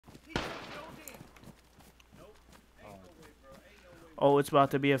Oh, it's about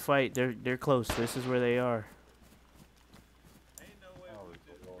to be a fight. They're close. This is where they are. Ain't no way we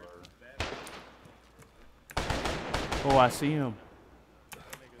just Oh, I see him.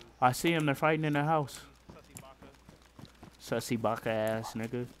 I see him. They're fighting in the house. Sussy baka ass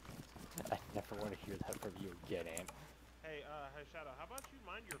nigga. I never want to hear that from you again, Ant. Hey, Shadow, how about you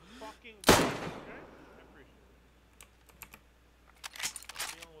mind your fucking business, okay? I appreciate it. I'm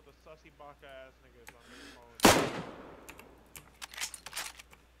dealing with a sussy baka ass nigga, so I'm gonna call him.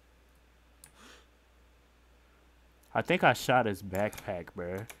 I think I shot his backpack,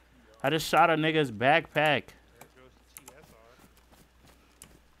 bruh. I just shot a nigga's backpack. There goes TSR.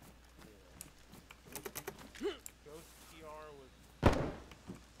 Ghost TR was...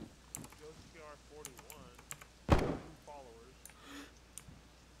 Ghost TR 41. 2 followers.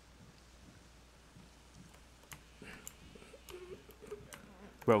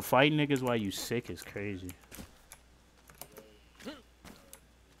 Bro, fighting niggas while you sick is crazy.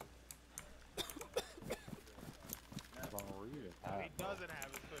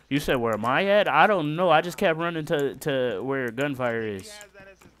 You said where am I at? I don't know. I just kept running to where gunfire is. He has that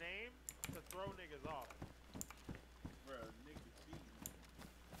as his name to throw niggas off. Bro, nigga cheating.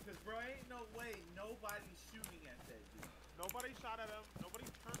 Cause bro, ain't no way nobody's shooting at that dude. Nobody shot at him. Nobody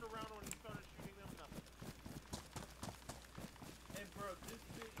turned around when he started shooting them. Nothing. And bro, this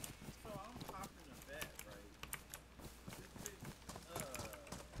bitch. So I'm popping a bet, right? This bitch,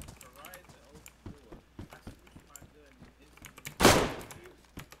 Horizon 04. I switched my gun instantly.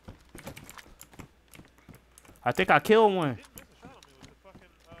 I think I killed one. Didn't miss a shot on me with the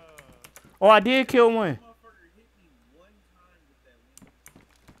fucking, Oh, I did kill one. Motherfucker hit me one time with that wing.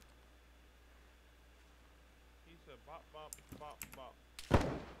 He said bop, bop, bop, bop.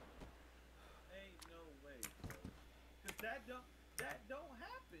 Ain't no way, bro. Cause that don't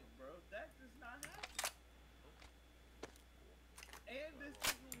happen, bro. That does not happen. And this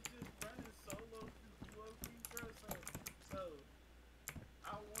nigga was just running solo through duo bro. So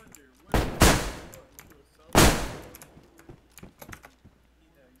I wonder what if you go into a solo you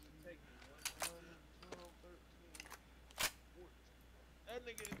know, you take it 1, 12, 13, 14. That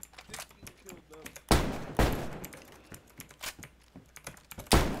nigga 16 killed them.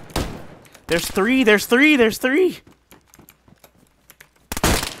 There's three. There's three. There's three.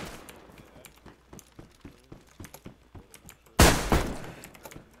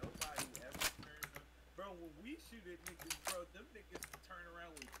 Nobody ever turns up. Bro, when we shoot at niggas, bro, them niggas turn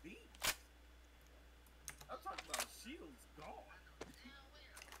around with beats. I'm talking about shields gone.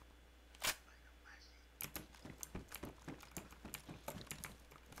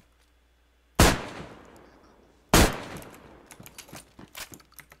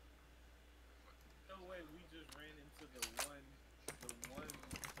 No way we just ran into the one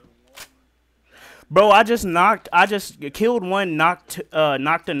Bro, I just killed one, knocked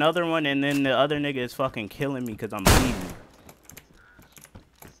another one, and then the other nigga is fucking killing me because I'm bleeding.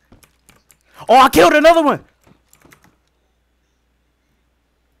 Oh, I killed another one.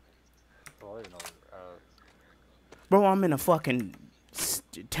 Bro, I'm in a fucking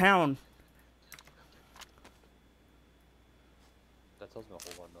town. That tells me a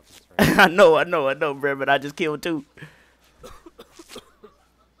whole lot of nothing. I know, bro, but I just killed two.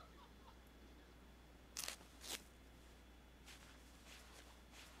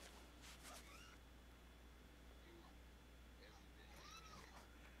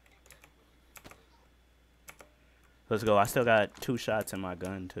 Let's go. I still got 2 shots in my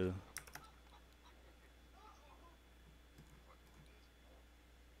gun, too.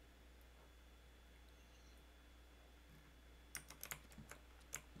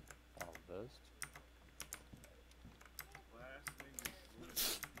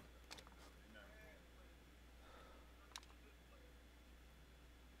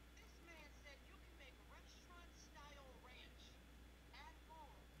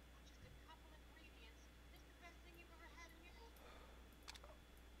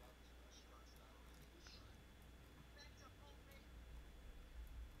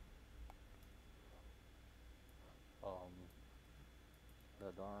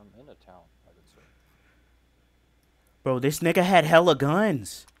 Arm in a town, I would say. Bro, this nigga had hella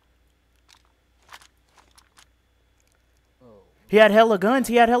guns. Oh. He had hella guns.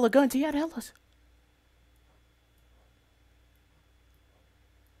 He had hella guns. He had hellas.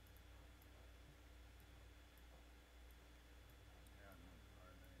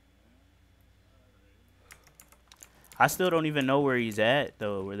 I still don't even know where he's at,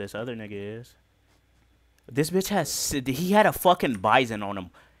 though, where this other nigga is. This bitch has... He had a fucking bison on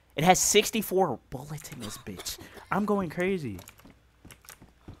him. It has 64 bullets in this bitch. I'm going crazy.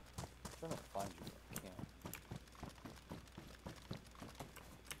 I'm trying to find you. I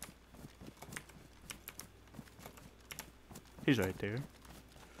He's right there.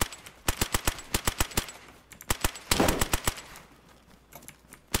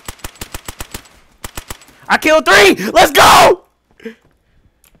 I killed 3! Let's go!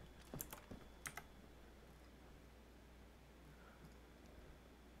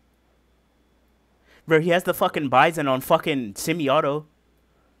 Bro, he has the fucking Bison on fucking semi-auto.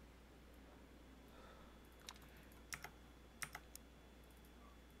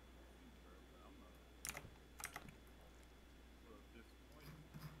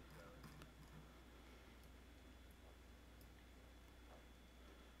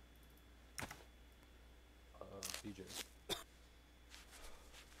 BJ.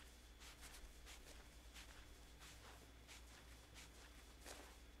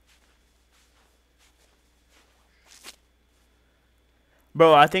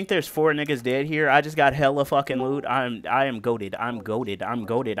 Bro, I think there's 4 niggas dead here. I just got hella fucking loot. I am goated. I'm goated. I'm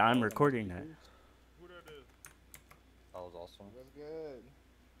goated. I'm recording that. Who that is? That was awesome. That's good.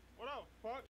 What up, fuck?